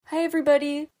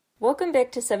everybody! Welcome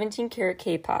back to 17 Karat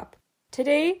K-Pop.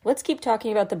 Today, let's keep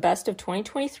talking about the best of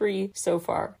 2023 so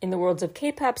far in the worlds of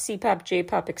K-pop, C-pop,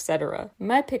 J-pop, etc.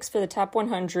 My picks for the top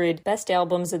 100 best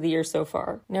albums of the year so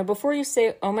far. Now, before you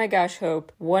say, oh my gosh,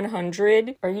 Hope,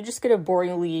 100? Are you just gonna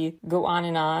boringly go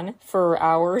on for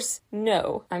hours?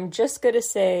 No, I'm just gonna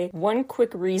say one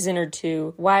quick reason or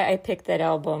two why I picked that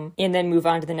album and then move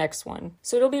on to the next one.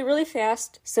 So it'll be really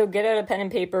fast, so get out a pen and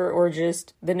paper or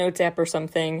just the Notes app or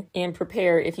something and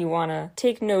prepare if you wanna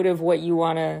take note of what you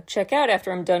wanna check out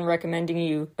after I'm done recommending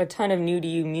you a ton of new to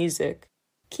you music.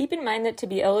 Keep in mind that to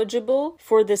be eligible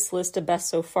for this list of best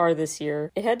so far this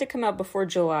year, it had to come out before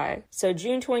July. So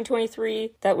June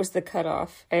 2023, that was the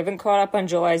cutoff. I haven't caught up on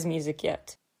July's music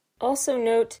yet. Also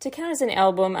note, to count as an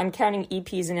album, I'm counting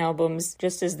EPs and albums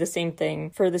just as the same thing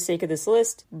for the sake of this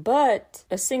list, but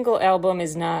a single album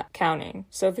is not counting.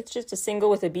 So if it's just a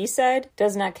single with a B-side,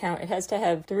 does not count. It has to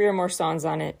have 3 or more songs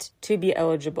on it to be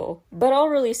eligible. But all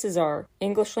releases are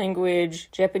English language,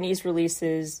 Japanese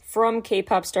releases, from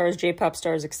K-pop stars, J-pop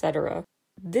stars, etc.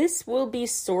 This will be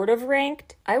sort of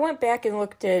ranked. I went back and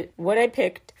looked at what I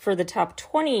picked for the top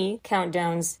 20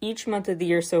 countdowns each month of the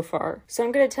year so far. So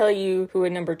I'm going to tell you who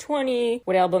had number 20,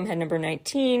 what album had number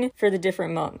 19 for the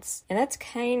different months. And that's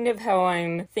kind of how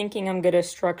I'm thinking I'm going to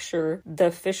structure the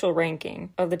official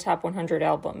ranking of the top 100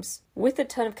 albums. With a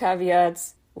ton of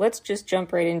caveats, let's just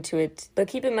jump right into it. But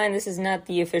keep in mind, this is not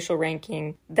the official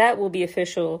ranking. That will be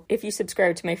official if you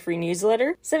subscribe to my free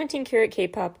newsletter,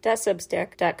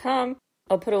 17karatkpop.substack.com.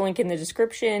 I'll put a link in the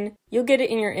description. You'll get it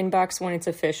in your inbox when it's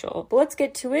official. But let's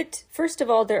get to it. First of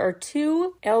all, there are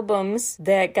 2 albums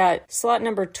that got slot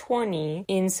number 20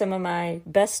 in some of my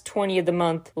best 20 of the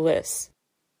month lists.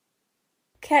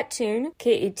 KAT-TUN,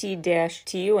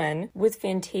 K-A-T-TUN, with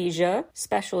Fantasia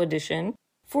Special Edition,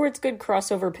 for its good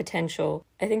crossover potential.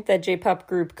 I think that J-pop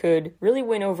group could really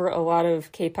win over a lot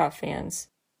of K-pop fans.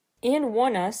 And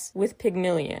ONEUS with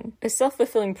Pygmalion, a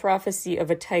self-fulfilling prophecy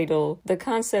of a title. The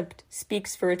concept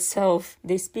speaks for itself.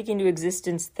 They speak into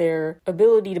existence their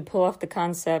ability to pull off the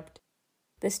concept.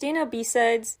 The standout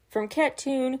B-sides from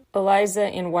KAT-TUN, Eliza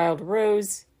and Wild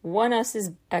Rose,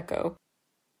 ONEUS's Echo.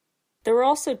 There were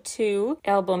also 2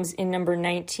 albums in number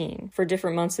 19 for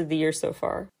different months of the year so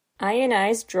far.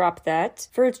 INI's Drop That,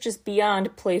 for its just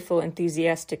beyond playful,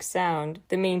 enthusiastic sound.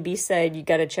 The main B-side you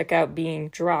gotta check out being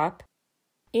Drop.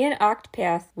 And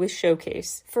Octopath with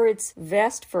Showcase, for its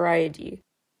vast variety.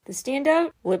 The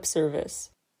standout, Lip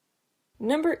Service.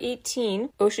 Number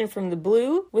 18, Ocean from the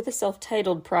Blue, with a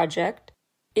self-titled project.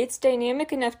 It's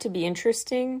dynamic enough to be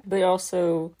interesting, but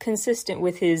also consistent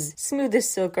with his smooth as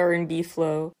silk R&B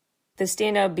flow. The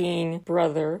standout being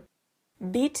Brother.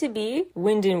 B2B,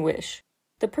 Wind and Wish.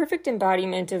 The perfect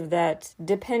embodiment of that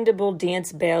dependable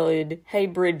dance ballad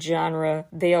hybrid genre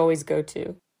they always go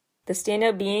to. The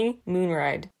standout being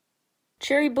Moonride.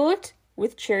 Cherry Bullet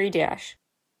with Cherry Dash.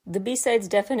 The B-sides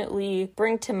definitely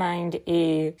bring to mind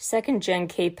a second-gen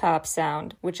K-pop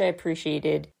sound, which I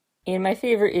appreciated. And my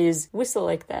favorite is Whistle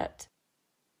Like That.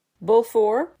 Bull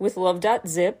 4 with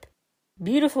Love.Zip.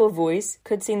 Beautiful voice,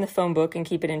 could sing the phone book and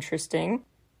keep it interesting.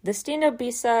 The standout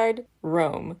B-side,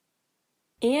 Rome.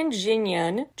 And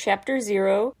Jinyoung, Chapter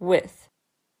 0 with.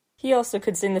 He also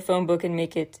could sing the phone book and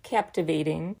make it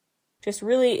captivating. Just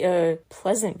really a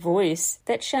pleasant voice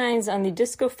that shines on the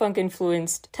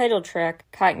disco-funk-influenced title track,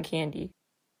 Cotton Candy.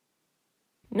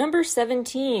 Number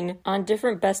 17 on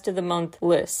different Best of the Month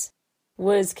lists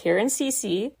was Karen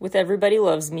CC with Everybody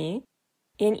Loves Me,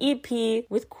 an EP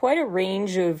with quite a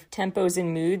range of tempos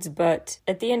and moods, but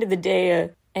at the end of the day,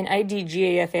 an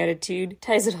IDGAF attitude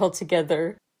ties it all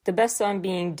together, the best song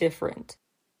being Different.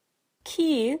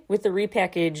 Key with the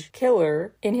repackaged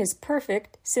Killer in his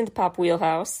perfect synth-pop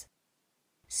wheelhouse.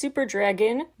 Super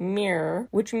Dragon, Mirror,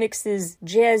 which mixes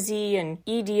jazzy and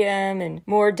EDM and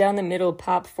more down-the-middle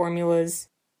pop formulas.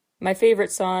 My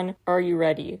favorite song, Are You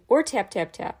Ready? Or Tap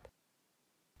Tap Tap.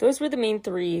 Those were the main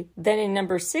 3. Then in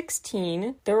number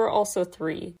 16, there were also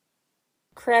 3.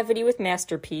 Gravity with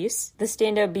Masterpiece, the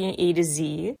standout being A to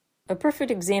Z. A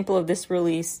perfect example of this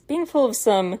release being full of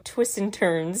some twists and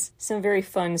turns, some very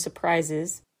fun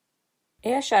surprises.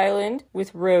 Ash Island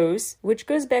with Rose, which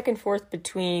goes back and forth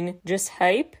between just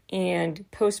hype and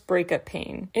post-breakup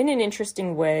pain in an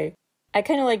interesting way. I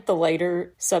kind of like the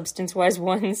lighter, substance-wise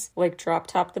ones, like Drop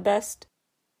Top the best.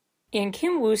 And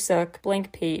Kim Woo-suk,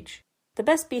 Blank Page. The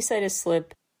best B-side is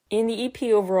Slip, and the EP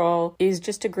overall is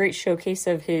just a great showcase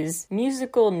of his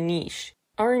musical niche.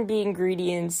 R&B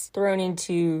ingredients thrown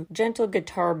into gentle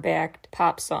guitar-backed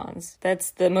pop songs. That's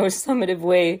the most summative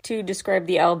way to describe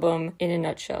the album in a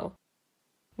nutshell.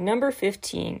 Number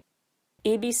 15.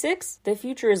 AB6, The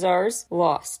Future Is Ours,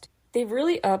 Lost. They've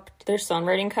really upped their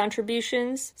songwriting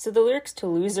contributions, so the lyrics to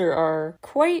Loser are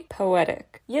quite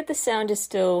poetic, yet the sound is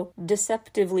still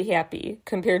deceptively happy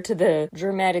compared to the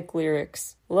dramatic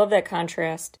lyrics. Love that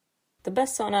contrast. The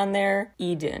best song on there,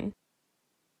 Eden.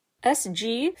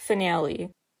 SG Finale.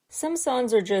 Some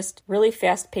songs are just really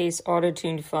fast-paced,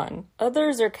 auto-tuned fun.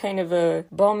 Others are kind of a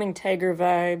Balming Tiger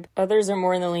vibe. Others are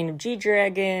more in the lane of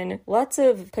G-Dragon. Lots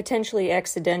of potentially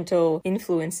accidental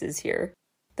influences here.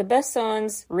 The best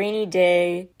songs, Rainy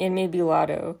Day, and maybe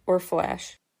Lotto, or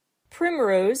Flash.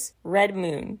 Primrose, Red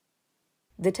Moon.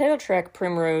 The title track,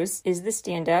 Primrose, is the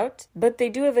standout, but they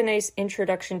do have a nice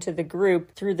introduction to the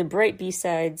group through the bright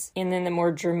B-sides and then the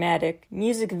more dramatic,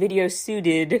 music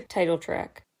video-suited title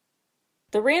track.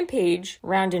 The Rampage,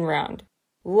 Round and Round.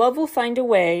 Love Will Find a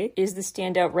Way is the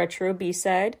standout retro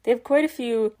B-side. They have quite a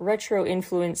few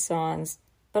retro-influenced songs,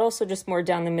 but also just more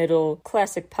down the middle,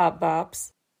 classic pop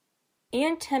bops.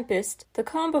 And Tempest, The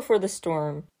Calm Before the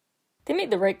Storm. They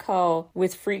made the right call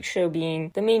with Freak Show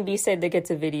being the main B-side that gets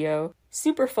a video.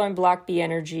 Super fun Block B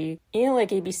energy. And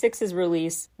like AB6's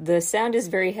release, the sound is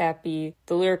very happy,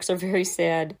 the lyrics are very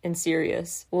sad and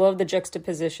serious. Love the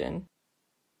juxtaposition.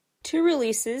 2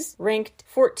 releases ranked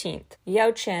 14th.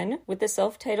 Yao Chen with the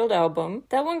self-titled album.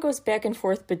 That one goes back and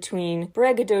forth between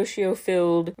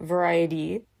braggadocio-filled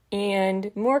variety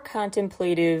and more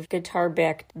contemplative,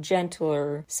 guitar-backed,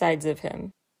 gentler sides of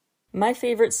him. My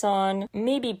favorite song,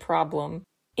 maybe Problem.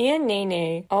 And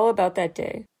Nene, All About That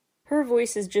Day. Her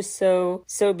voice is just so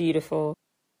beautiful.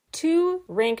 2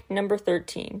 ranked number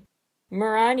 13.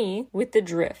 Marani with The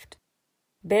Drift.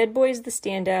 Bad Boy is the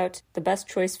standout, the best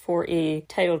choice for a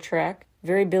title track.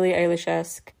 Very Billie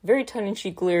Eilish-esque, very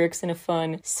tongue-in-cheek lyrics and a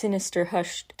fun, sinister,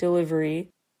 hushed delivery.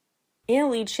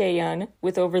 And Lee Chaeyeon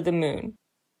with Over the Moon.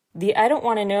 The I Don't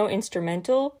Wanna Know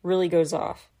instrumental really goes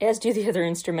off, as do the other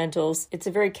instrumentals. It's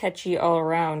a very catchy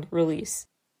all-around release.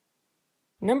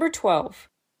 Number 12.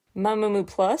 Mamamoo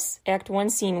Plus, Act 1,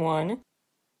 Scene 1.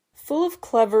 Full of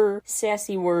clever,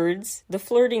 sassy words. The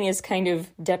flirting is kind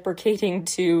of deprecating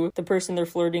to the person they're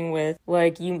flirting with,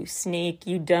 like, you snake,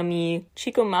 you dummy.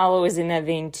 Chico Malo is in that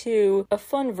vein too, a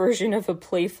fun version of a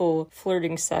playful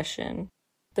flirting session.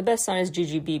 The best song is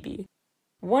Gigi Bibi.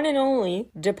 One and Only,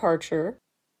 Departure.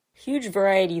 Huge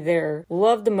variety there.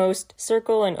 Love the most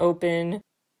Circle and Open.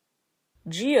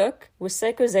 Jiuk with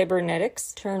Psycho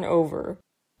Cybernetics, Turn Over.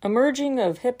 A merging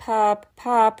of hip-hop,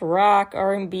 pop, rock,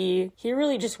 R&B. He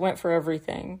really just went for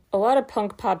everything. A lot of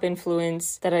punk pop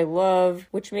influence that I love,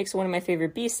 which makes one of my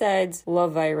favorite B-sides,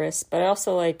 Love Virus, but I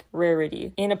also like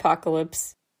Rarity and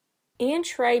Apocalypse. And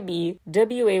Tribe,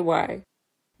 W-A-Y.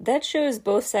 That shows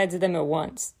both sides of them at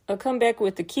once. A comeback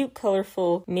with the cute,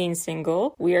 colorful main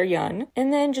single, We Are Young,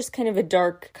 and then just kind of a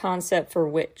dark concept for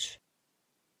Witch.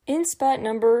 In spot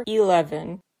number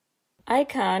 11,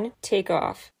 iKON, Take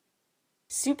Off.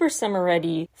 Super summer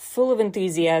ready, full of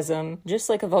enthusiasm, just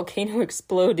like a volcano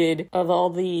exploded of all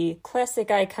the classic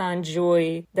iKON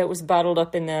joy that was bottled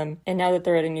up in them. And now that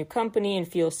they're at a new company and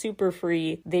feel super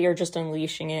free, they are just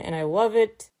unleashing it, and I love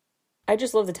it. I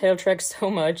just love the title track so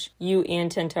much, You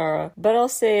and Tentara. But I'll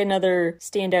say another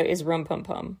standout is Rum Pum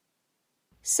Pum.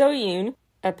 Soyoon,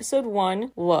 Episode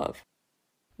 1, Love.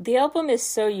 The album is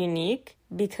so unique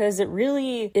because it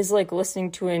really is like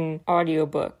listening to an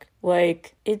audiobook.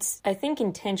 Like, it's, I think,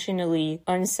 intentionally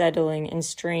unsettling and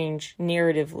strange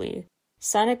narratively.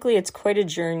 Sonically, it's quite a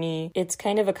journey. It's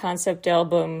kind of a concept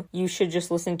album you should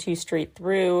just listen to straight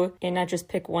through and not just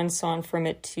pick one song from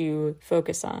it to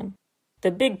focus on. The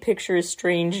big picture is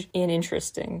strange and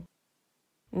interesting.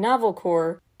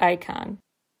 Novelcore, iKON.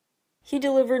 He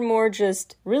delivered more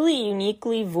just really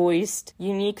uniquely voiced,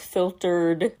 unique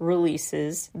filtered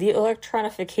releases. The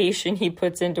electronification he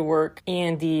puts into work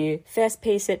and the fast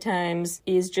pace at times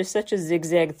is just such a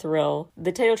zigzag thrill.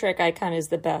 The title track iKON is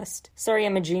the best. Sorry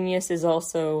I'm a Genius is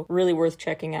also really worth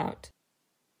checking out.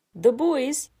 The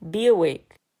Boys, Be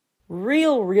Awake.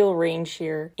 Real range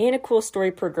here, and a cool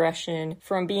story progression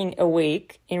from being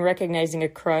awake and recognizing a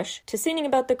crush, to singing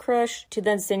about the crush, to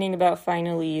then singing about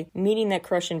finally meeting that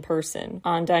crush in person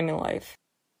on Diamond Life.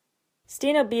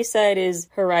 Stand-up B-side is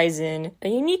Horizon, a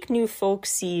unique new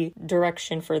folksy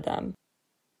direction for them.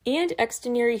 And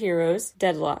Extraordinary Heroes,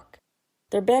 Deadlock.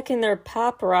 They're back in their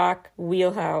pop rock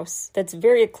wheelhouse that's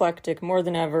very eclectic more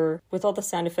than ever, with all the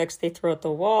sound effects they throw at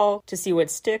the wall to see what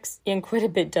sticks, and quite a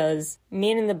bit does.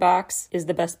 Man in the Box is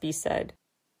the best B-side.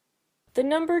 The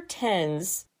number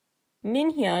 10s,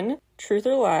 Minhyun, Truth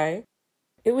or Lie.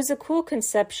 It was a cool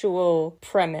conceptual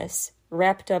premise.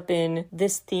 wrapped up in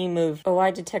this theme of a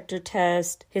lie detector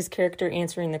test, his character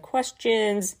answering the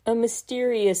questions, a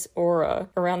mysterious aura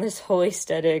around this whole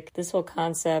aesthetic, this whole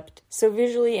concept. So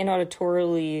visually and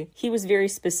auditorily, he was very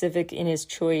specific in his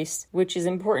choice, which is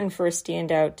important for a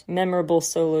standout, memorable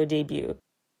solo debut.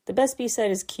 The best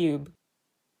B-side is Cube.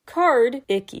 Card,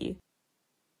 Icky.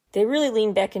 They really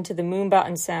lean back into the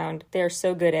Moonbottom sound they are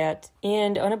so good at,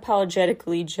 and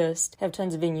unapologetically just have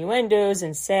tons of innuendos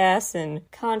and sass and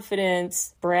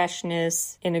confidence,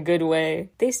 brashness, in a good way.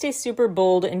 They stay super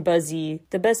bold and buzzy.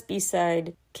 The best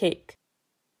B-side, Cake.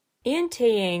 Ian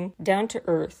Taeyang, Down to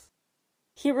Earth.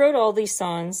 He wrote all these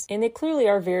songs, and they clearly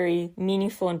are very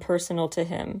meaningful and personal to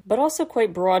him, but also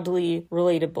quite broadly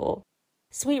relatable.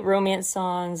 Sweet romance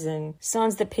songs and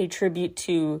songs that pay tribute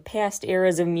to past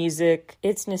eras of music.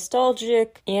 It's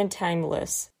nostalgic and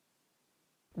timeless.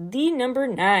 The number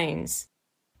 9s.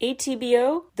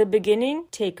 ATBO, The Beginning,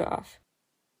 Takeoff.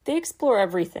 They explore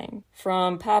everything,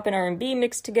 from pop and R&B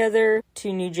mixed together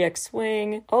to New Jack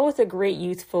Swing, all with a great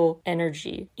youthful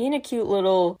energy. And a cute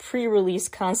little pre-release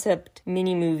concept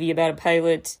mini-movie about a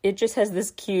pilot. It just has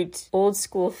this cute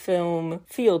old-school film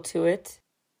feel to it.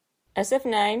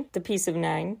 SF9, The Piece of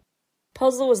Nine.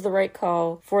 Puzzle was the right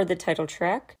call for the title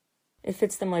track. It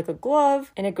fits them like a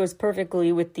glove, and it goes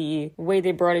perfectly with the way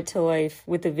they brought it to life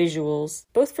with the visuals,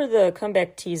 both for the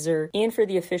comeback teaser and for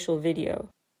the official video.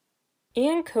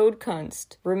 And Code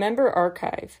Kunst, Remember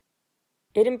Archive.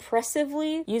 It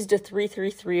impressively used a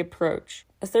 3-3-3 approach.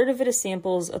 A third of it is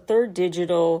samples, a third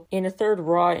digital, and a third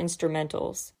raw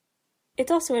instrumentals.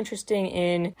 It's also interesting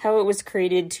in how it was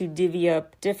created to divvy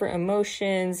up different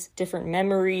emotions, different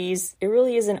memories. It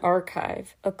really is an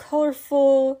archive, a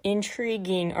colorful,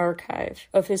 intriguing archive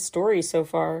of his story so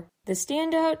far. The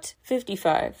standout,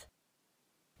 55.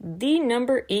 The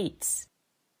number 8s.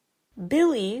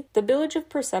 Billy, The Village of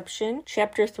Perception,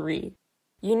 Chapter 3.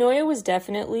 Yunoya was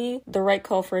definitely the right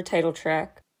call for a title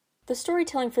track. The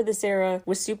storytelling for this era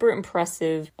was super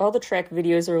impressive. All the track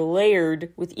videos are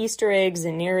layered with Easter eggs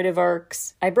and narrative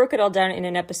arcs. I broke it all down in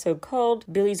an episode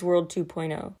called Billy's World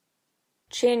 2.0.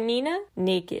 Chanmina,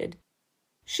 Naked.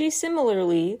 She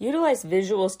similarly utilized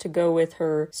visuals to go with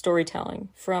her storytelling,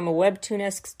 from a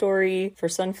webtoon-esque story for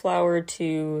Sunflower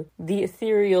to the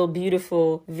ethereal,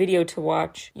 beautiful video to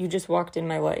watch, You Just Walked in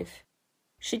My Life.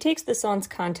 She takes the song's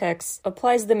context,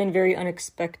 applies them in very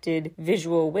unexpected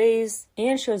visual ways,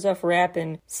 and shows off rap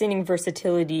and singing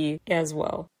versatility as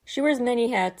well. She wears many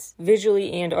hats,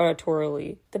 visually and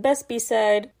auditorily. The best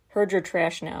B-side, Heard Your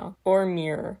Trash Now, or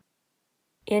Mirror.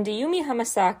 And Ayumi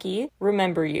Hamasaki,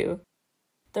 Remember You.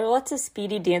 There are lots of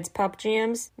speedy dance pop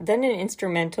jams, then an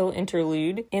instrumental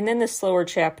interlude, and then the slower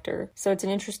chapter. So it's an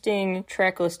interesting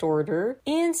track list order.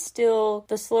 And still,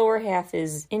 the slower half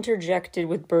is interjected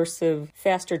with bursts of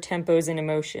faster tempos and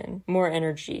emotion, more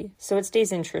energy. So it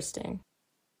stays interesting.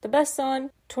 The best song,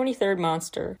 23rd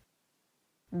Monster.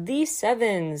 The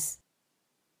 7s.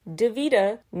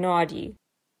 Davida, Naughty.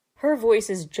 Her voice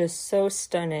is just so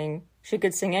stunning. She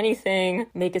could sing anything,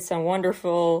 make it sound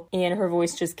wonderful, and her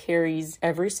voice just carries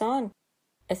every song.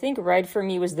 I think Ride For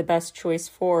Me was the best choice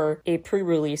for a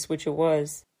pre-release, which it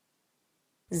was.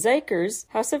 Zykers,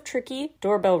 House of Tricky,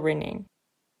 Doorbell Ringing.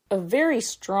 A very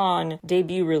strong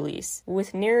debut release,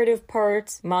 with narrative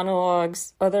parts,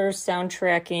 monologues, other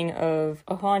soundtracking of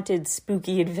a haunted,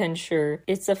 spooky adventure.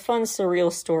 It's a fun,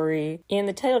 surreal story, and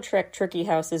the title track, Tricky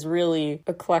House, is really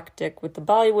eclectic, with the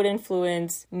Bollywood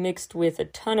influence mixed with a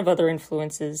ton of other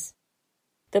influences.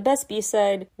 The best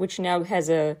B-side, which now has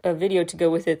a video to go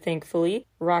with it, thankfully,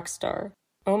 Rockstar.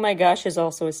 Oh My Gosh is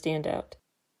also a standout.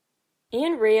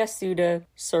 And Rei Suda,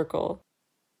 Circle.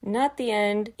 Not the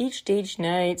End, Each Stage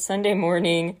Night, Sunday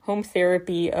Morning, Home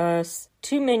Therapy, Us.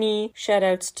 Too many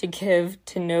shoutouts to give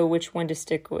to know which one to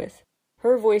stick with.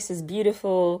 Her voice is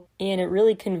beautiful, and it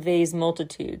really conveys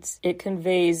multitudes. It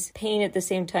conveys pain at the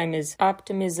same time as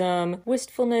optimism,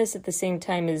 wistfulness at the same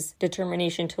time as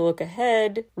determination to look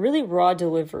ahead. Really raw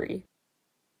delivery.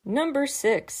 Number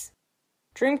 6.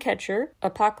 Dreamcatcher,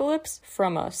 Apocalypse,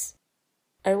 From Us.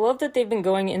 I love that they've been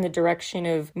going in the direction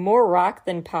of more rock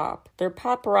than pop. Their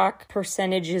pop rock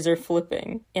percentages are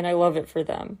flipping, and I love it for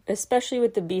them. Especially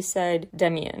with the B-side,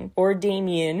 Demian, or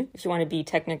Damien, if you want to be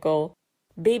technical.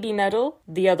 Baby Metal,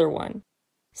 the other one.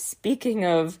 Speaking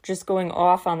of just going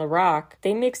off on the rock,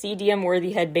 they mix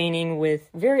EDM-worthy headbanging with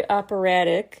very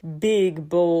operatic, big,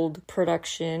 bold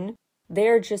production. They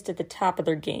are just at the top of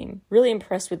their game. Really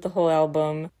impressed with the whole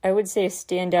album. I would say a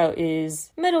standout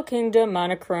is Metal Kingdom,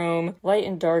 Monochrome, Light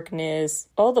and Darkness.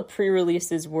 All the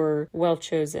pre-releases were well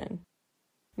chosen.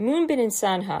 Moonbin and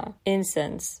Sanha,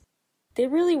 Incense. They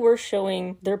really were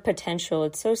showing their potential.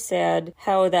 It's so sad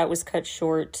how that was cut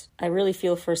short. I really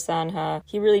feel for Sanha.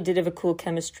 He really did have a cool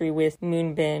chemistry with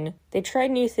Moonbin. They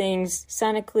tried new things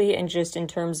sonically and just in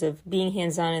terms of being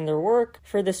hands-on in their work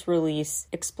for this release,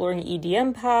 exploring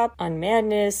EDM pop on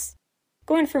Madness,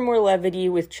 going for more levity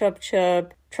with Chup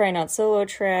Chup, trying out solo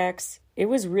tracks. It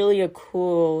was really a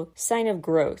cool sign of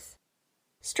growth.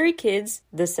 Stray Kids,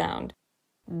 The Sound.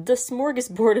 The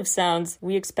smorgasbord of sounds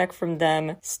we expect from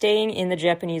them staying in the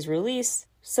Japanese release.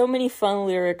 So many fun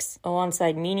lyrics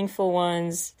alongside meaningful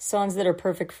ones, songs that are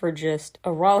perfect for just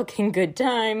a rollicking good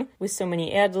time with so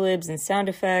many ad-libs and sound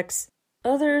effects.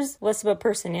 Others, less about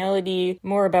personality,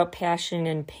 more about passion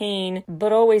and pain,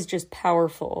 but always just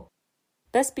powerful.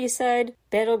 Best B-side,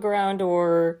 Battleground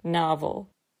or Novel.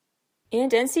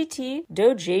 And NCT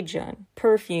Dojejun,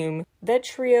 Perfume. That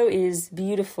trio is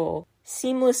beautiful.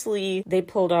 Seamlessly, they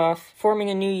pulled off forming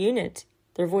a new unit.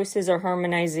 Their voices are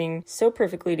harmonizing so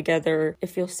perfectly together, it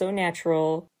feels so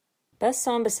natural. Best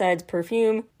song besides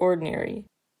Perfume, Ordinary.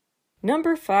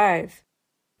 Number 5,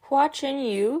 Hua Chen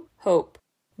Yu, Hope.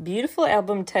 Beautiful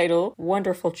album title,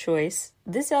 wonderful choice.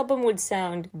 This album would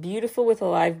sound beautiful with a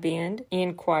live band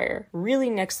and choir.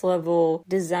 Really next level,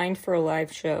 designed for a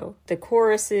live show. The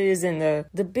choruses and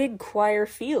the big choir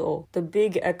feel, the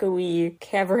big echoey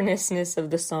cavernousness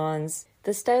of the songs.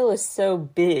 The style is so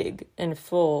big and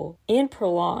full and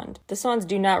prolonged. The songs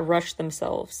do not rush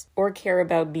themselves or care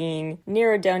about being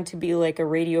narrowed down to be like a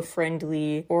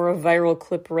radio-friendly or a viral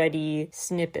clip-ready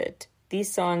snippet.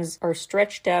 These songs are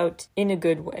stretched out in a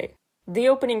good way. The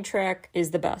opening track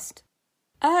is the best.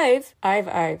 Ive.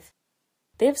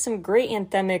 They have some great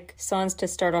anthemic songs to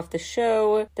start off the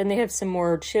show. Then they have some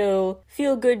more chill,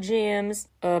 feel-good jams,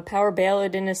 a power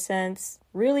ballad in a sense.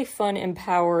 Really fun,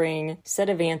 empowering set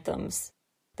of anthems.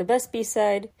 The best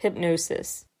B-side,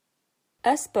 Hypnosis.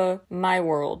 aespa, My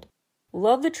World.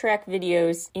 Love the track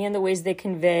videos and the ways they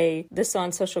convey the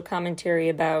song's social commentary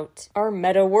about our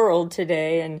meta world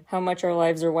today and how much our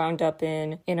lives are wound up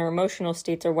in, and our emotional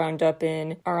states are wound up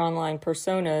in our online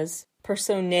personas.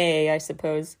 Personae, I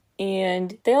suppose.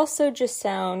 And they also just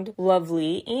sound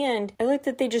lovely, and I like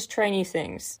that they just try new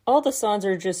things. All the songs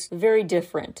are just very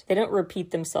different. They don't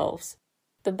repeat themselves.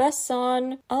 The best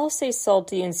song, I'll say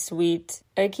Salty and Sweet.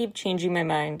 I keep changing my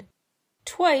mind.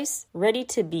 Twice, Ready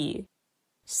to Be.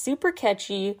 Super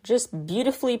catchy, just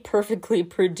beautifully, perfectly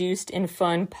produced and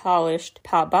fun, polished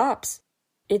pop bops.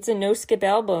 It's a no-skip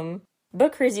album,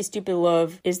 but Crazy Stupid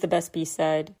Love is the best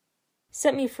B-side.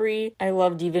 Set Me Free, I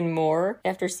loved even more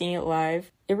after seeing it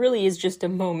live. It really is just a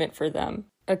moment for them.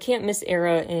 A can't-miss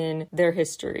era in their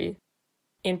history.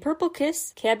 In Purple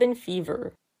Kiss, Cabin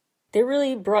Fever. They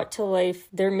really brought to life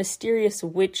their mysterious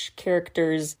witch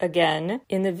characters again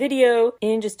in the video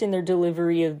and just in their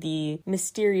delivery of the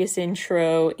mysterious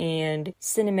intro and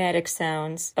cinematic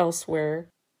sounds elsewhere.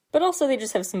 But also they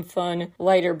just have some fun,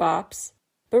 lighter bops.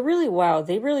 But really, wow,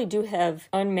 they really do have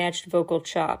unmatched vocal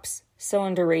chops. So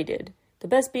underrated. The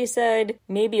best B-side,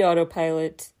 maybe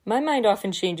Autopilot. My mind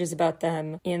often changes about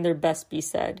them and their best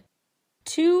B-side.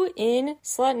 2 in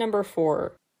slot number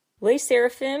 4. Les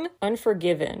Seraphim,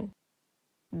 Unforgiven.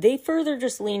 They further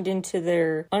just leaned into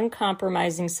their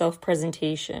uncompromising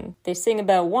self-presentation. They sing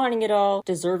about wanting it all,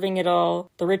 deserving it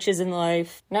all, the riches in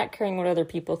life, not caring what other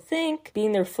people think,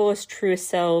 being their fullest, truest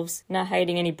selves, not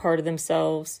hiding any part of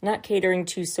themselves, not catering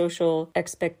to social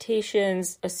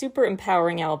expectations. A super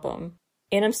empowering album.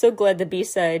 And I'm so glad the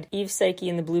B-side, Eve Psyche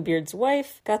and the Bluebeard's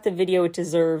Wife, got the video it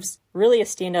deserves. Really a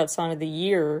standout song of the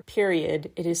year,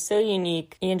 period. It is so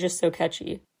unique and just so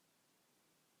catchy.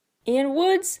 Ian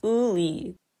Wood's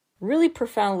Uli. Really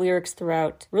profound lyrics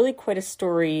throughout, really quite a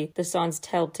story the songs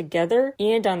tell together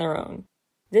and on their own.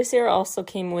 This era also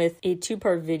came with a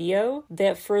 2-part video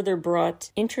that further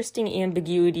brought interesting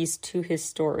ambiguities to his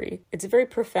story. It's a very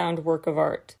profound work of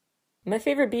art. My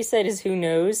favorite B-side is Who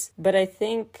Knows, but I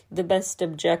think the best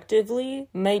objectively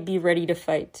might be Ready to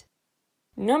Fight.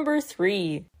 Number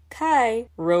 3, Kai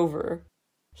Rover.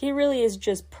 He really is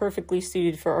just perfectly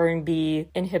suited for R&B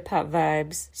and hip-hop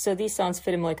vibes, so these songs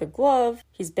fit him like a glove.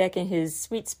 He's back in his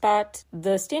sweet spot.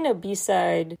 The stand-up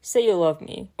B-side, Say You Love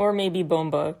Me, or maybe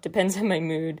Bomba, depends on my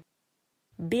mood.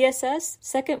 BSS,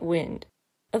 Second Wind.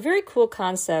 A very cool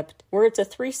concept where it's a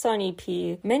 3-song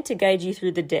EP meant to guide you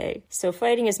through the day. So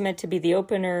Fighting is meant to be the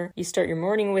opener, you start your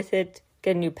morning with it,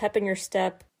 get a new pep in your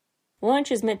step.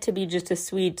 Lunch is meant to be just a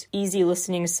sweet, easy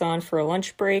listening song for a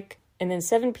lunch break. And then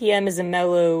 7 p.m. is a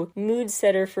mellow mood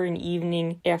setter for an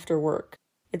evening after work.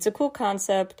 It's a cool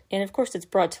concept, and of course it's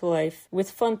brought to life with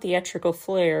fun theatrical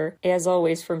flair, as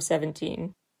always from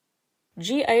 17.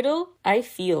 G-Idol, I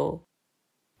Feel.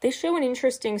 They show an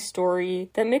interesting story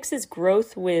that mixes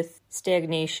growth with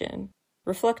stagnation,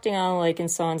 reflecting on, like in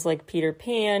songs like Peter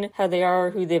Pan, how they are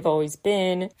who they've always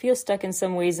been, feel stuck in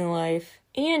some ways in life,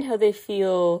 and how they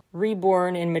feel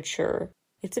reborn and mature.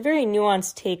 It's a very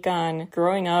nuanced take on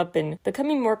growing up and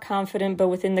becoming more confident, but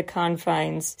within the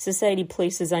confines society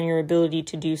places on your ability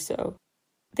to do so.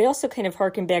 They also kind of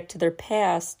harken back to their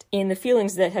past and the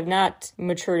feelings that have not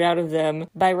matured out of them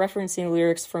by referencing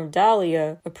lyrics from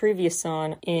Dahlia, a previous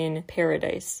song in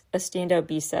Paradise, a standout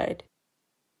B-side.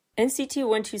 NCT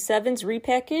 127's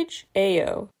repackage,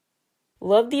 Ayo.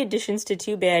 Love the additions to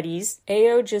Two Baddies.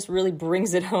 Ayo just really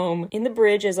brings it home in the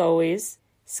bridge as always.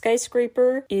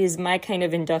 Skyscraper is my kind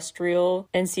of industrial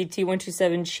NCT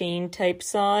 127 chain type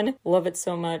song. Love it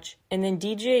so much. And then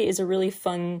DJ is a really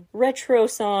fun retro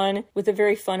song with a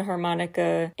very fun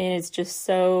harmonica, and it's just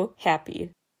so happy.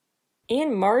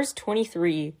 And Mars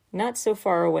 23, Not So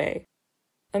Far Away.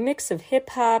 A mix of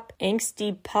hip-hop,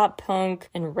 angsty pop-punk,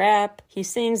 and rap. He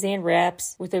sings and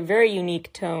raps with a very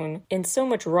unique tone and so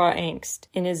much raw angst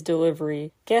in his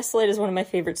delivery. Gaslight is one of my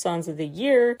favorite songs of the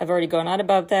year. I've already gone on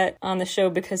about that on the show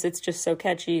because it's just so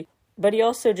catchy. But he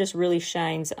also just really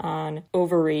shines on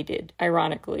Overrated,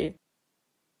 ironically.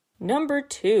 Number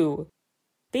 2.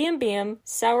 Bam Bam,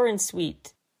 Sour and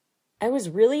Sweet. I was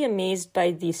really amazed by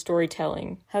the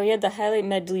storytelling, how he had the highlight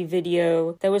medley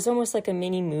video that was almost like a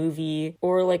mini movie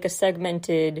or like a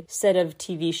segmented set of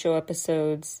TV show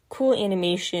episodes, cool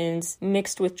animations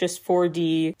mixed with just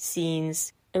 4D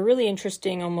scenes, a really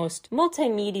interesting, almost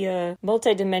multimedia,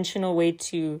 multi-dimensional way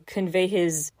to convey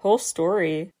his whole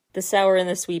story, the sour and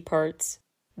the sweet parts.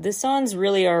 The songs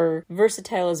really are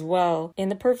versatile as well,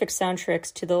 and the perfect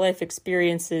soundtracks to the life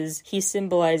experiences he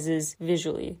symbolizes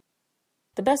visually.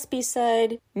 The best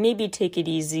B-side, maybe Take It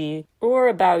Easy, or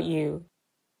About You.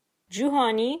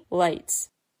 Juhani, Lights.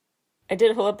 I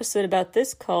did a whole episode about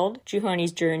this called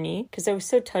Juhani's Journey because I was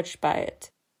so touched by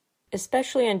it.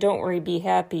 Especially on Don't Worry Be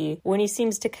Happy, when he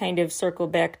seems to kind of circle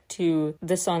back to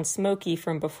the song Smokey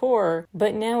from before,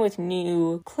 but now with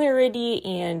new clarity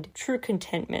and true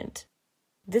contentment.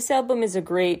 This album is a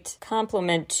great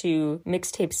complement to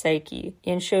Mixtape Psyche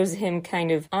and shows him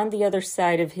kind of on the other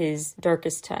side of his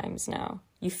darkest times now.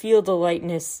 You feel the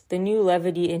lightness, the new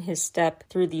levity in his step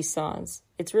through these songs.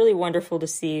 It's really wonderful to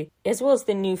see, as well as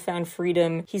the newfound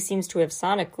freedom he seems to have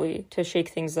sonically to shake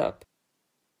things up.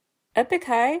 Epic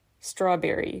High,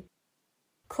 Strawberry.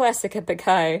 Classic Epic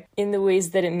High in the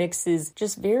ways that it mixes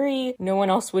just very no one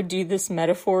else would do this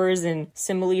metaphors and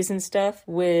similes and stuff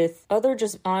with other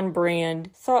just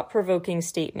on-brand, thought-provoking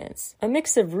statements. A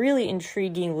mix of really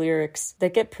intriguing lyrics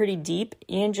that get pretty deep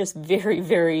and just very,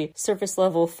 very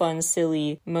surface-level fun,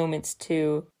 silly moments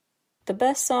too. The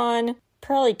best song,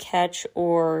 probably Catch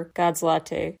or God's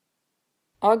Latte.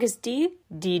 August D,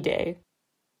 D-Day.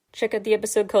 Check out the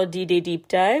episode called D-Day Deep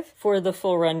Dive for the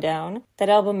full rundown. That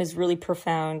album is really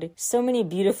profound. So many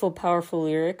beautiful, powerful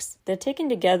lyrics that taken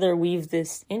together weave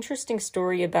this interesting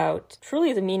story about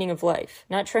truly the meaning of life,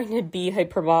 not trying to be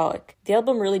hyperbolic. The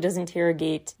album really does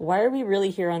interrogate, why are we really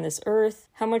here on this earth?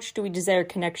 How much do we desire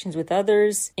connections with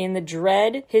others? And the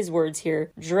dread, his words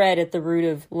here, dread at the root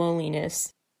of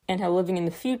loneliness. And how living in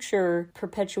the future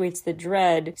perpetuates the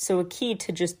dread, so a key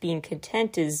to just being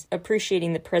content is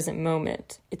appreciating the present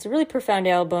moment. It's a really profound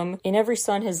album, and every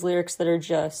song has lyrics that are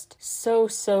just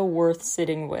so worth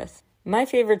sitting with. My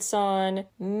favorite song,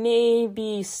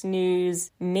 maybe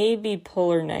Snooze, maybe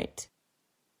Polar Night.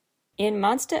 In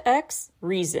Monsta X,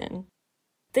 Reason.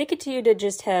 They continue to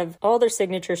just have all their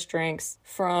signature strengths,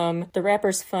 from the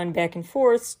rapper's fun back and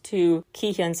forths to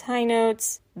Kihyun's high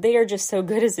notes. They are just so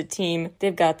good as a team.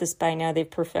 They've got this by now. They've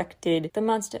perfected the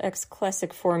Monsta X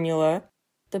classic formula.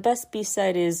 The best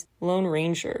B-side is Lone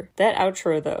Ranger. That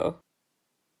outro, though.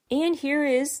 And here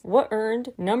is what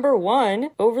earned number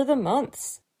 1 over the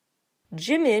months.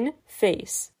 Jimin,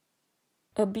 Face.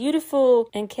 A beautiful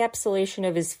encapsulation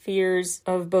of his fears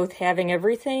of both having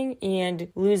everything and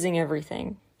losing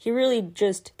everything. He really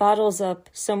just bottles up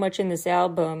so much in this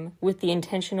album with the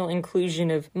intentional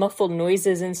inclusion of muffled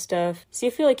noises and stuff, so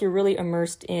you feel like you're really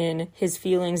immersed in his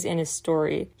feelings and his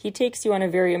story. He takes you on a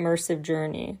very immersive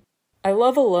journey. I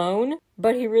love Alone,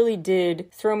 but he really did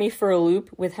throw me for a loop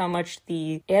with how much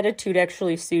the attitude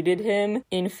actually suited him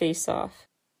in Face Off.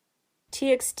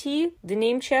 TXT, the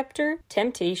name chapter,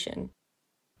 Temptation.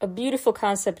 A beautiful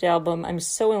concept album. I'm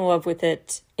so in love with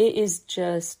it. It is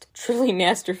just truly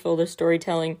masterful, the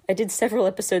storytelling. I did several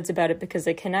episodes about it because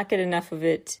I cannot get enough of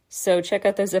it. So check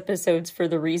out those episodes for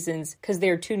the reasons, because they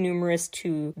are too numerous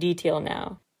to detail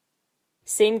now.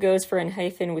 Same goes for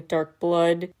Enhyphen with Dark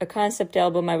Blood, a concept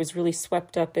album I was really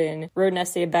swept up in, wrote an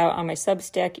essay about on my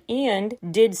Substack, and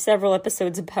did several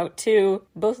episodes about too.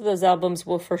 Both of those albums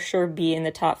will for sure be in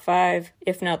the top 5,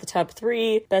 if not the top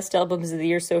 3, best albums of the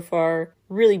year so far.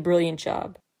 Really brilliant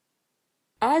job.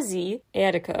 Ozzy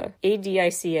Attica,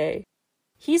 Adica.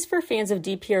 He's for fans of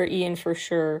DPRE and for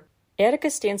sure.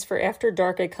 Attica stands for After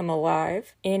Dark I Come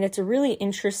Alive, and it's a really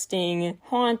interesting,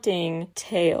 haunting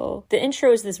tale. The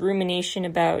intro is this rumination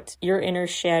about your inner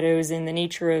shadows and the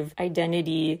nature of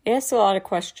identity. It asks a lot of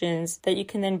questions that you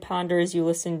can then ponder as you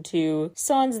listen to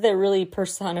songs that really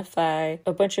personify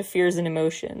a bunch of fears and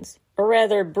emotions. Or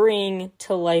rather, bring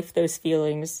to life those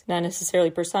feelings, not necessarily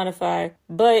personify,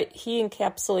 but he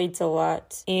encapsulates a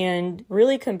lot and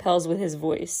really compels with his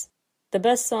voice. The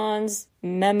best songs,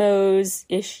 Memos,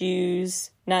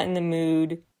 Issues, Not in the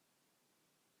Mood,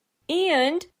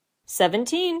 and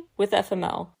 17 with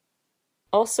FML.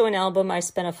 Also an album I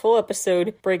spent a full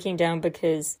episode breaking down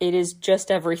because it is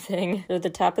just everything. They're at the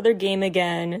top of their game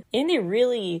again, and they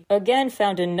really, again,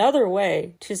 found another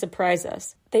way to surprise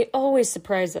us. They always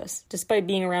surprise us, despite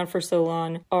being around for so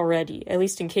long already, at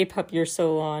least in K-pop years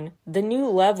so long. The new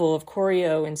level of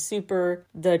choreo and super,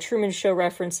 the Truman Show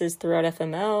references throughout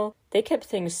FML, they kept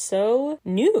things so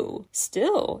new.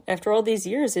 Still, after all these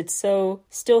years, it's so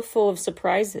still full of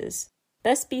surprises.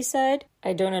 Best B-side,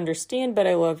 I Don't Understand, But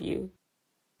I Love You.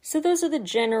 So those are the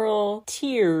general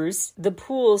tiers, the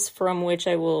pools from which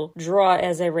I will draw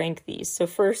as I rank these. So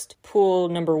first, pool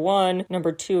number 1,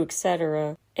 number 2,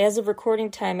 etc. As of recording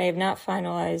time, I have not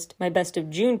finalized my best of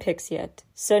June picks yet.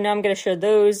 So now I'm going to share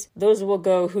those. Those will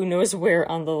go who knows where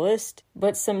on the list.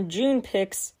 But some June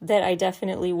picks that I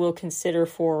definitely will consider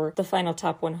for the final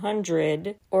top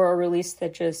 100, or a release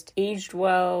that just aged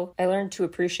well, I learned to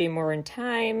appreciate more in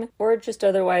time, or just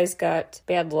otherwise got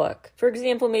bad luck. For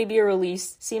example, maybe a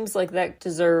release seems like that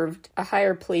deserved a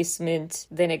higher placement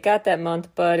than it got that month,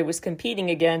 but it was competing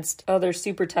against other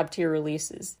super top tier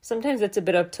releases. Sometimes it's a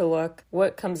bit up to luck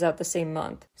what comes out the same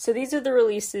month. So these are the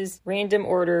releases, random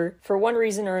order. For one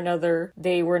reason or another,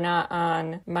 they were not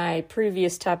on my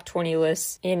previous top 20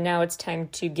 lists, and now it's time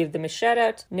to give them a shout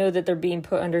out. Know that they're being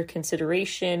put under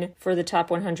consideration for the top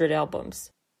 100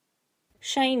 albums.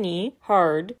 SHINee,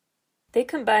 Hard. They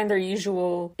combine their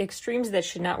usual extremes that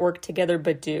should not work together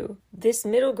but do. This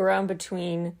middle ground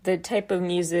between the type of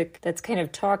music that's kind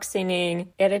of talk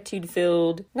singing, attitude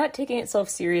filled, not taking itself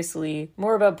seriously,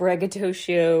 more about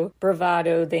braggadocio,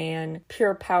 bravado than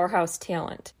pure powerhouse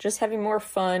talent. Just having more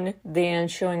fun than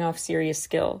showing off serious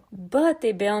skill. But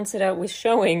they balance it out with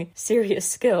showing serious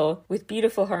skill, with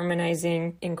beautiful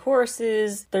harmonizing in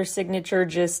choruses, their signature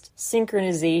just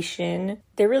synchronization.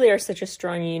 They really are such a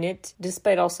strong unit,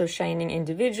 despite also shining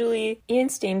individually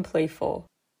and staying playful.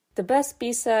 The best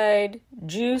B-side,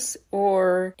 Juice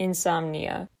or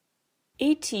Insomnia.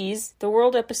 ATEEZ, The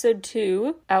World Episode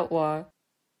 2, Outlaw.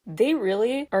 They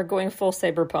really are going full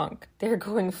cyberpunk. They're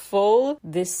going full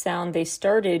this sound they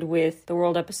started with The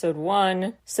World Episode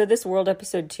 1. So this World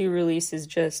Episode 2 release is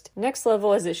just next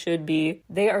level as it should be.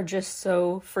 They are just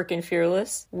so freaking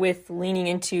fearless with leaning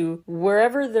into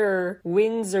wherever their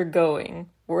winds are going.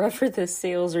 Wherever the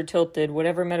sails are tilted,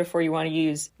 whatever metaphor you want to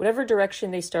use, whatever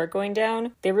direction they start going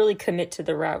down, they really commit to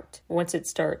the route once it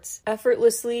starts,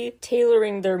 effortlessly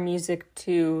tailoring their music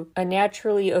to a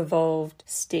naturally evolved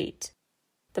state.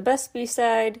 The best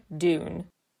B-side, Dune.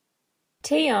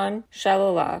 Taeyeon,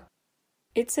 Shalala.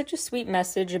 It's such a sweet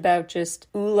message about just,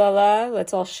 ooh la la,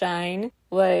 let's all shine.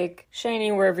 Like,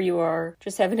 shining wherever you are,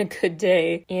 just having a good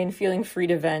day, and feeling free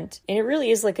to vent. And it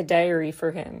really is like a diary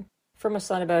for him. From a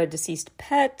song about a deceased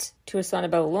pet, to a song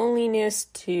about loneliness,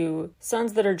 to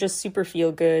songs that are just super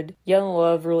feel-good, young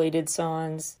love-related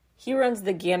songs. He runs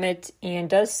the gamut and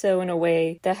does so in a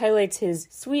way that highlights his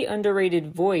sweet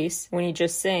underrated voice when he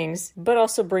just sings, but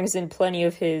also brings in plenty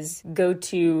of his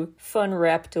go-to fun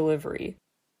rap delivery.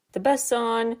 The best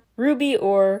song, Ruby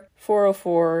or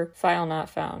 404, File Not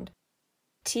Found.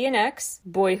 TNX,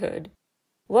 Boyhood.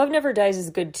 Love Never Dies is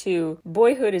good too.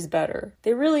 Boyhood is better.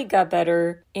 They really got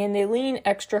better, and they lean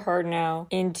extra hard now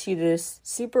into this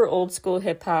super old school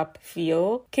hip hop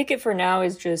feel. Kick It For Now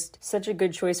is just such a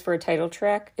good choice for a title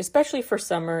track, especially for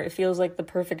summer. It feels like the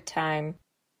perfect time.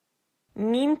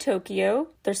 Meme Tokyo,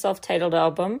 their self-titled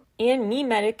album, and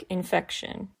Memetic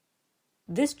Infection.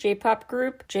 This J-pop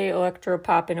group,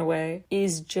 J-electro-pop in a way,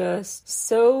 is just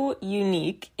so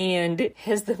unique and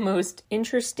has the most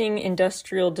interesting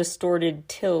industrial distorted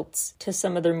tilts to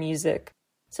some of their music.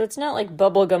 So it's not like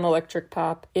bubblegum electric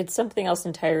pop, it's something else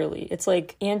entirely. It's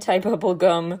like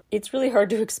anti-bubblegum. It's really hard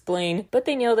to explain, but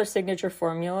they nail their signature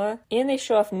formula, and they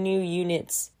show off new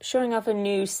units, showing off a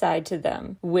new side to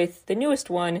them, with the newest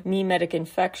one, Memetic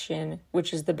Infection,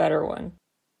 which is the better one.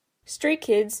 Stray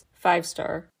Kids,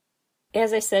 5-star.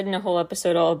 As I said in a whole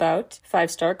episode all about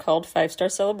 5-star called 5-Star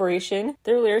Celebration,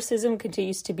 their lyricism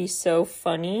continues to be so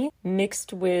funny,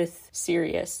 mixed with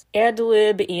serious.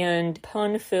 Ad-lib and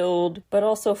pun-filled, but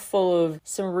also full of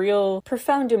some real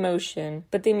profound emotion,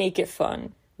 but they make it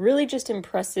fun. Really just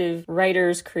impressive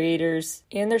writers, creators,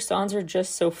 and their songs are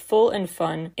just so full and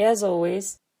fun, as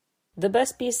always. The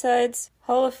best B-sides,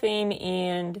 Hall of Fame,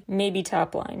 and maybe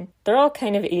Top Line. They're all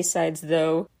kind of A-sides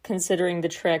though, considering the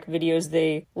track videos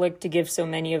they like to give so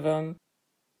many of them.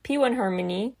 P1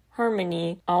 Harmony,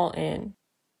 Harmony, all in.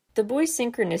 The boys'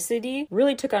 synchronicity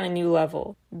really took on a new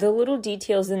level. The little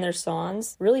details in their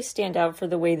songs really stand out for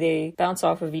the way they bounce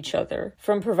off of each other.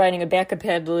 From providing a backup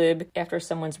ad-lib after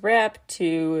someone's rap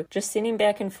to just singing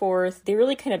back and forth, they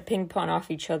really kind of ping-pong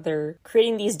off each other,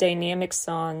 creating these dynamic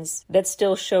songs that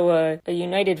still show a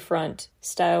united front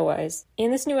style-wise.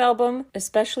 And this new album,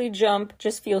 especially Jump,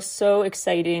 just feels so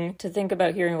exciting to think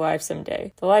about hearing live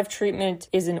someday. The live treatment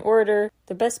is in order.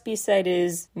 The best B-side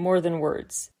is More Than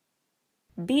Words.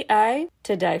 B.I.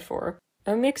 To Die For.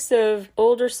 A mix of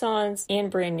older songs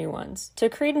and brand new ones to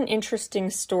create an interesting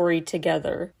story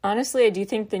together. Honestly, I do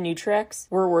think the new tracks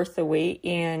were worth the wait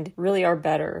and really are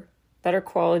better. Better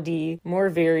quality, more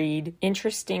varied,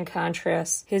 interesting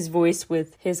contrasts, his voice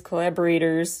with his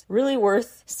collaborators. Really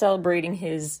worth celebrating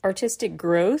his artistic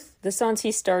growth, the songs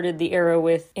he started the era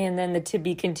with, and then the to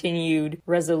be continued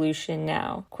resolution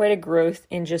now. Quite a growth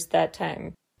in just that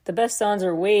time. The best songs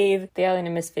are Wave, The Island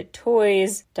of Misfit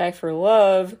Toys, Die for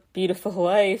Love, Beautiful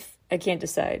Life, I can't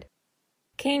decide.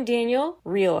 Kane Daniel,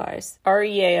 Realize,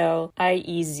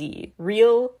 Realiez,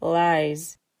 Real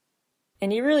Lies.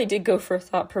 And he really did go for a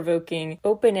thought-provoking,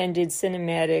 open-ended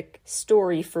cinematic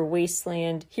story for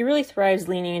Wasteland. He really thrives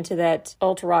leaning into that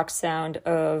alt-rock sound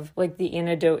of, like, the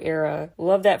Antidote era.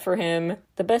 Love that for him.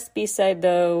 The best B-side,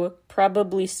 though,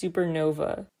 probably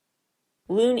Supernova.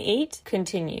 Loon 8,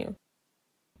 Continue.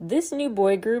 This new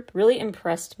boy group really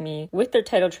impressed me with their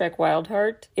title track Wild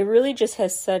Heart. It really just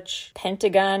has such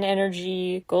Pentagon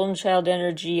energy, Golden Child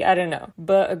energy, I don't know.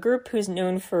 But a group who's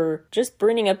known for just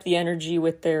bringing up the energy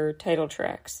with their title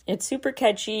tracks. It's super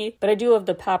catchy, but I do love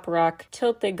the pop rock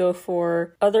tilt they go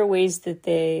for, other ways that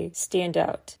they stand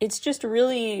out. It's just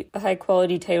really a high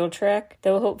quality title track that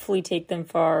will hopefully take them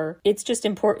far. It's just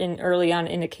important early on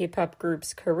in a K-pop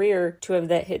group's career to have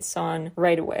that hit song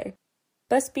right away.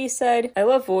 Best B-side, I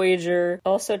love Voyager.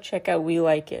 Also check out We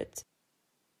Like It.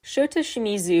 Shota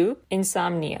Shimizu,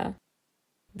 Insomnia.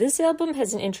 This album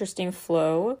has an interesting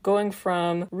flow, going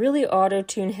from really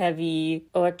auto-tune heavy,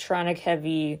 electronic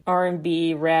heavy,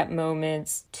 R&B, rap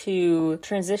moments, to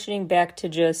transitioning back to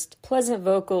just pleasant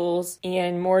vocals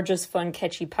and more just fun,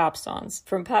 catchy pop songs.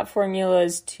 From pop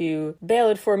formulas to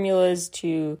ballad formulas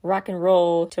to rock and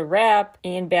roll to rap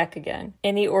and back again.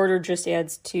 And the order just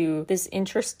adds to this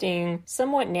interesting,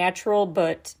 somewhat natural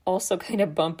but also kind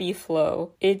of bumpy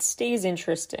flow. It stays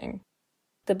interesting.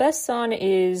 The best song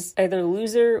is either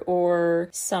Loser or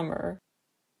Summer.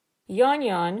 Yeon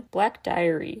Yeon, Black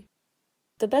Diary.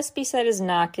 The best B-side is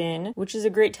Knockin', which is a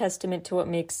great testament to what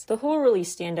makes the whole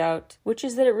release stand out, which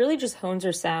is that it really just hones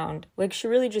her sound. Like, she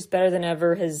really just better than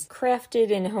ever has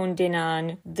crafted and honed in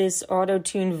on this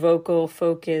auto-tuned vocal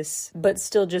focus, but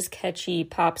still just catchy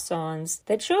pop songs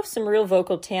that show off some real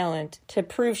vocal talent to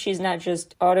prove she's not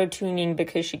just auto-tuning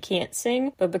because she can't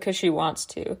sing, but because she wants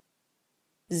to.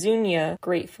 Zunya,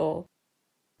 Grateful.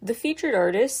 The featured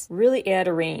artists really add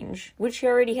a range, which he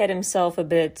already had himself a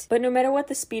bit, but no matter what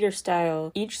the speed or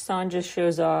style, each song just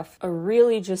shows off a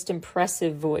really just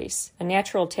impressive voice, a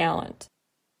natural talent.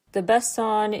 The best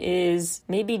song is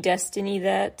maybe Destiny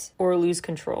That or Lose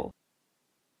Control.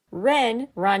 Ren,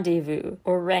 Rendezvous,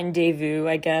 or Rendezvous,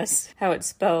 I guess, how it's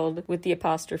spelled with the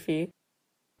apostrophe.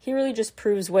 He really just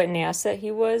proves what an asset he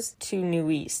was to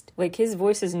New East. Like, his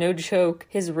voice is no joke.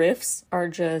 His riffs are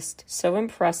just so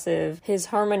impressive. His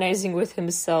harmonizing with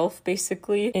himself,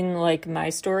 basically, in, like,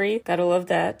 My Story. Gotta love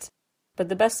that. But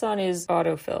the best song is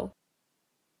Autofill.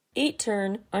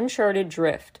 8-turn, Uncharted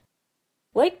Drift.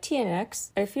 Like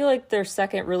TNX, I feel like their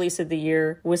second release of the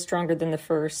year was stronger than the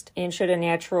first and showed a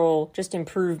natural, just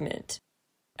improvement.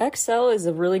 XL is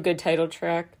a really good title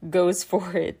track, goes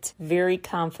for it, very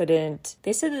confident.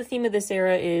 They said the theme of this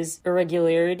era is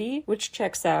irregularity, which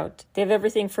checks out. They have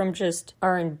everything from just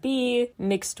R&B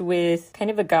mixed with kind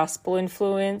of a gospel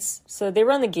influence, so they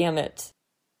run the gamut.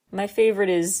 My favorite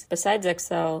is, besides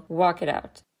XL, Walk It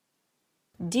Out.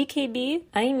 DKB,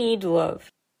 I Need Love.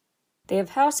 They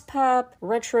have house pop,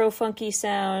 retro funky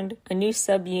sound, a new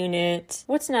subunit.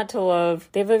 What's not to love?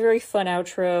 They have a very fun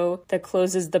outro that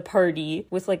closes the party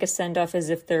with like a send-off as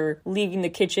if they're leaving the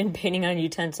kitchen painting on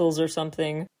utensils or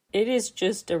something. It is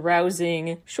just a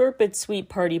rousing, short but sweet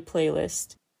party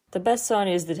playlist. The best song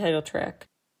is the title track.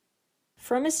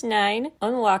 From S9,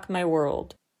 Unlock My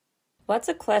World. Lots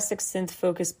of classic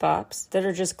synth-focused bops that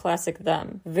are just classic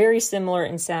them. Very similar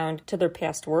in sound to their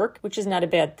past work, which is not a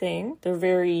bad thing. They're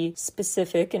very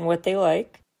specific in what they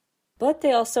like. But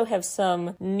they also have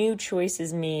some new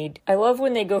choices made. I love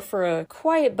when they go for a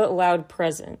quiet but loud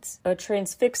presence. A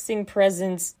transfixing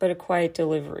presence but a quiet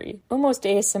delivery. Almost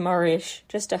ASMR-ish,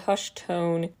 just a hushed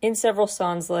tone in several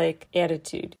songs like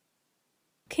Attitude.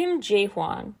 Kim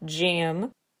Jae-hwan,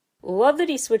 Jam. Love that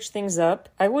he switched things up.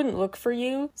 I Wouldn't Look For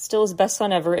You, still his best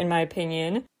song ever in my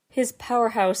opinion. His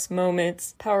powerhouse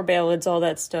moments, power ballads, all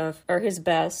that stuff are his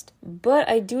best. But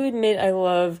I do admit I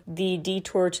love the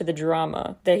detour to the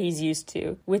drama that he's used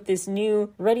to, with this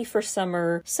new ready for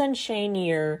summer,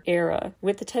 sunshinier era,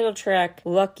 with the title track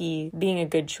Lucky being a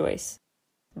good choice.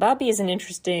 Bobby is an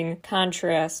interesting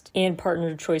contrast and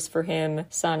partner choice for him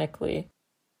sonically.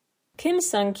 Kim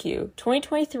Sung-kyu,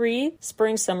 2023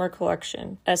 Spring-Summer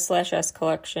Collection, S/S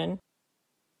Collection.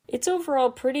 It's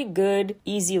overall pretty good,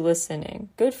 easy listening.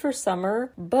 Good for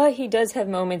summer, but he does have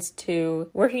moments too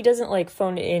where he doesn't like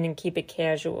phone it in and keep it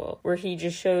casual, where he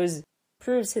just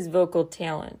proves his vocal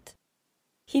talent.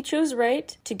 He chose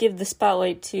right to give the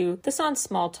spotlight to the song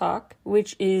Small Talk,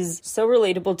 which is so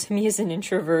relatable to me as an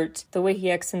introvert, the way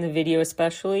he acts in the video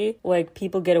especially, like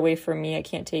people get away from me, I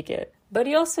can't take it. But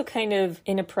he also kind of,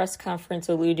 in a press conference,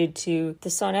 alluded to the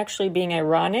song actually being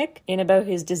ironic and about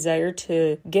his desire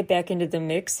to get back into the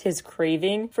mix, his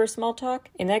craving for small talk.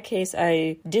 In that case,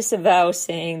 I disavow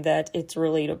saying that it's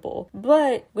relatable.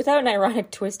 But without an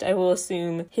ironic twist, I will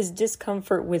assume his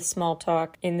discomfort with small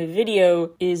talk in the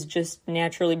video is just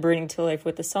naturally bringing to life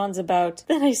what the song's about.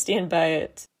 Then I stand by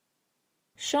it.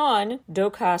 Shawn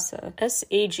Dokasa,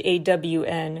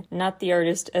 S-H-A-W-N, not the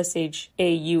artist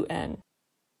S-H-A-U-N.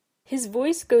 His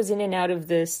voice goes in and out of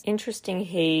this interesting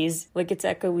haze, like it's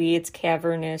echoey, it's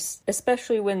cavernous,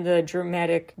 especially when the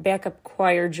dramatic backup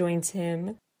choir joins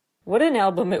him. What an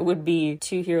album it would be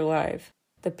to hear live.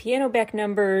 The piano back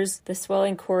numbers, the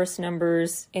swelling chorus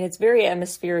numbers, and it's very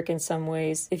atmospheric in some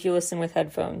ways if you listen with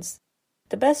headphones.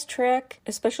 The best track,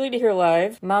 especially to hear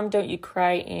live, Mom Don't You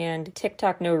Cry and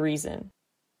TikTok No Reason.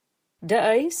 Da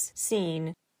Ice,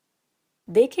 Scene.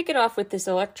 They kick it off with this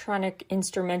electronic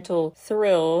instrumental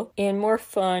thrill and more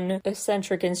fun,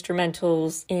 eccentric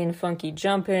instrumentals in Funky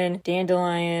Jumpin',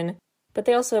 Dandelion, but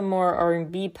they also have more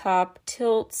R&B pop,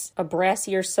 tilts, a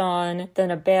brassier song, then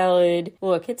a ballad.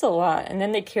 Look, it's a lot. And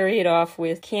then they carry it off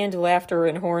with canned laughter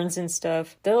and horns and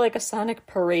stuff. They're like a sonic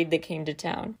parade that came to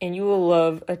town, and you will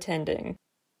love attending.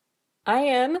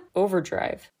 I.M.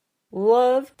 Overdrive.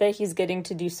 Love that he's getting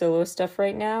to do solo stuff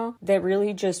right now that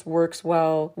really just works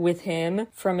well with him,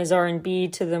 from his R&B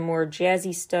to the more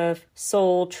jazzy stuff,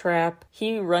 soul, trap.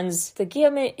 He runs the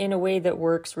gamut in a way that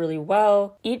works really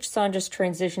well. Each song just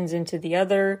transitions into the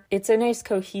other. It's a nice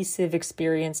cohesive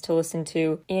experience to listen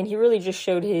to, and he really just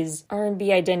showed his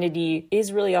R&B identity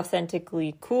is really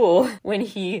authentically cool when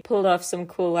he pulled off some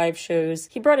cool live shows.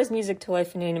 He brought his music to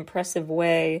life in an impressive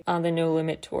way on the No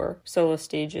Limit Tour solo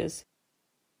stages.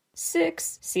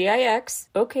 6, CIX,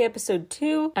 OK Episode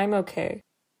 2, I'm OK.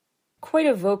 Quite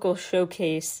a vocal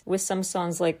showcase with some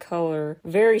songs like Color,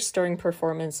 very stirring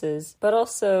performances, but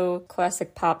also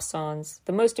classic pop songs.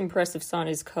 The most impressive song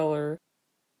is Color.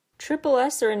 Triple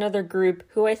S are another group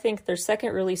who I think their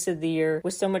second release of the year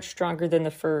was so much stronger than the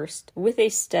first. With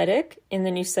Aesthetic in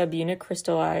the new subunit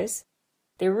Crystal Eyes,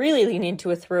 they really lean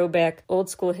into a throwback old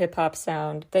school hip hop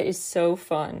sound that is so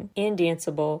fun and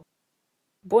danceable.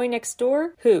 Boy Next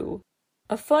Door, Who?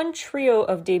 A fun trio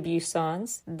of debut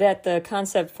songs that the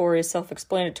concept for is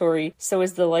self-explanatory, so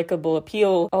is the likable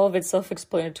appeal, all of it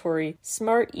self-explanatory,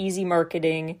 smart, easy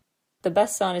marketing. The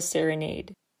best song is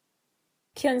Serenade.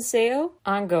 Kyunseo,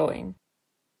 Ongoing.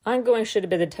 Ongoing should have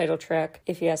been the title track.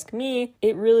 If you ask me,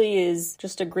 it really is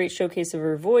just a great showcase of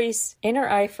her voice and her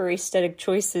eye for aesthetic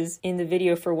choices in the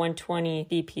video for 120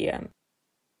 BPM.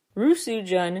 Ru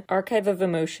Soo-jun, Archive of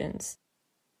Emotions.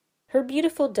 Her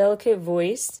beautiful, delicate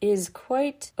voice is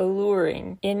quite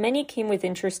alluring, and many came with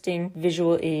interesting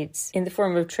visual aids in the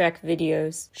form of track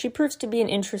videos. She proves to be an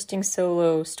interesting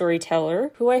solo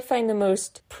storyteller, who I find the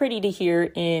most pretty to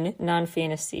hear in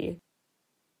non-fantasy.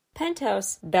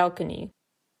 Penthouse, Balcony.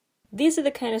 These are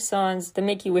the kind of songs that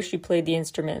make you wish you played the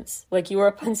instruments. Like you were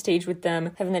up on stage with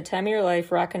them, having the time of your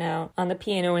life, rocking out on the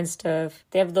piano and stuff.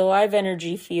 They have the live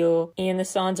energy feel, and the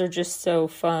songs are just so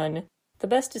fun. The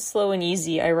best is Slow and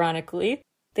Easy, ironically.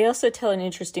 They also tell an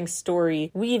interesting story,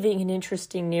 weaving an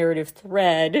interesting narrative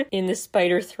thread in the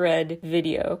Spider Thread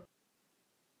video.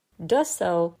 Dust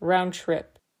Cell Round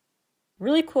Trip.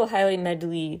 Really cool highlight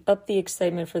medley, up the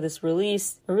excitement for this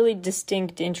release. A really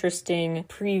distinct, interesting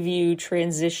preview,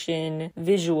 transition,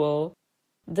 visual.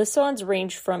 The songs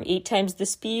range from 8 times the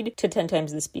speed to 10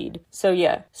 times the speed. So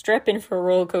yeah, strap in for a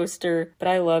roller coaster, but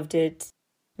I loved it.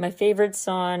 My favorite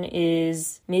song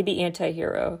is maybe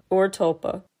Antihero or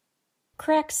Tulpa.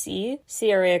 Craxy,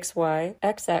 C-R-A-X-Y,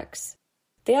 XX.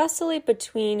 They oscillate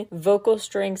between vocal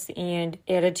strengths and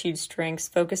attitude strengths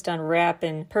focused on rap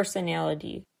and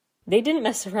personality. They didn't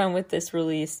mess around with this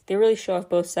release. They really show off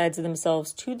both sides of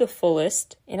themselves to the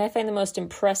fullest, and I find the most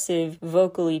impressive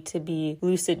vocally to be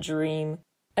Lucid Dream.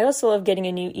 I also love getting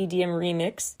a new EDM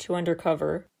remix to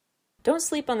Undercover. Don't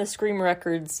sleep on the Scream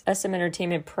Records SM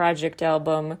Entertainment Project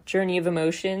album, Journey of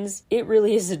Emotions. It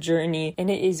really is a journey, and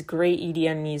it is great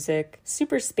EDM music.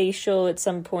 Super spatial at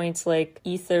some points like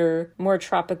Ether, more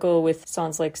tropical with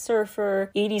songs like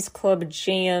Surfer, 80s club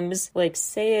jams like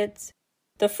Say It.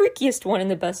 The freakiest one in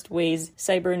the best ways,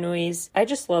 Cyber Noise. I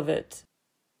just love it.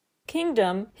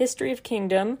 Kingdom, History of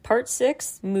Kingdom, Part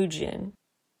 6, Mujin.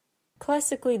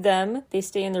 Classically them, they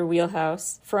stay in their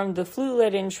wheelhouse. From the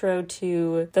flute-led intro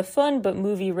to the fun but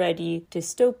movie-ready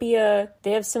Dystopia,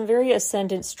 they have some very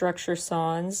ascendant structure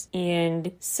songs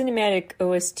and cinematic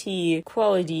OST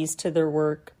qualities to their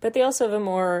work, but they also have a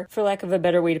more, for lack of a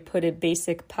better way to put it,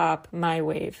 basic pop My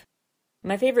Wave.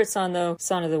 My favorite song though,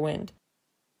 Song of the Wind.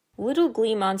 Little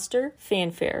Glee Monster,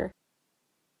 Fanfare.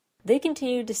 They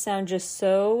continue to sound just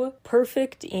so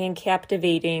perfect and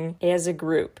captivating as a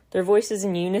group. Their voices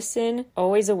in unison,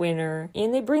 always a winner,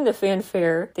 and they bring the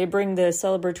fanfare, they bring the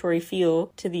celebratory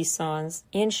feel to these songs,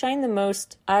 and shine the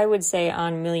most, I would say,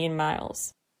 on Million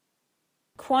Miles.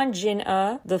 Kwon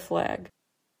Jin-ah, The Flag.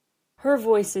 Her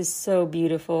voice is so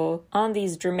beautiful on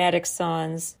these dramatic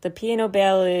songs, the piano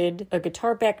ballad, a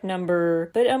guitar back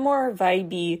number, but a more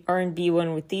vibey R&B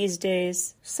one with These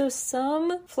Days. So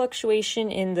some fluctuation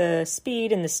in the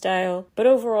speed and the style, but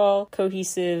overall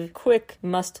cohesive, quick,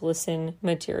 must-listen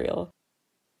material.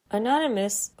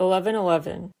 Anonymous,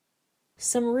 1111.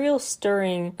 Some real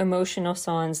stirring emotional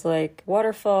songs like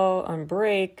Waterfall,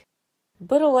 Unbreak,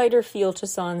 but a lighter feel to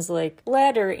songs like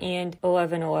Ladder and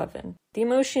 1111. The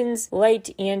emotions,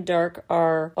 light and dark,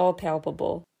 are all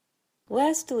palpable.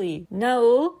 Lastly,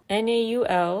 Naul,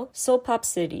 N-A-U-L, Soul Pop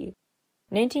City.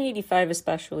 1985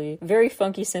 especially, very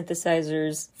funky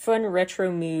synthesizers, fun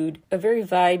retro mood, a very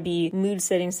vibey,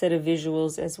 mood-setting set of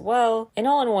visuals as well, and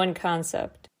all in one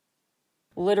concept.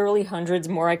 Literally hundreds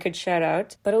more I could shout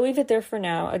out, but I'll leave it there for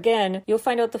now. Again, you'll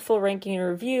find out the full ranking and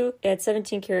review at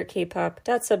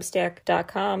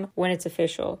 17karatkpop.substack.com when it's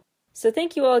official. So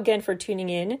thank you all again for tuning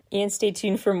in, and stay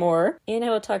tuned for more, and I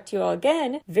will talk to you all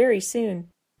again very soon.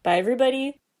 Bye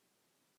everybody!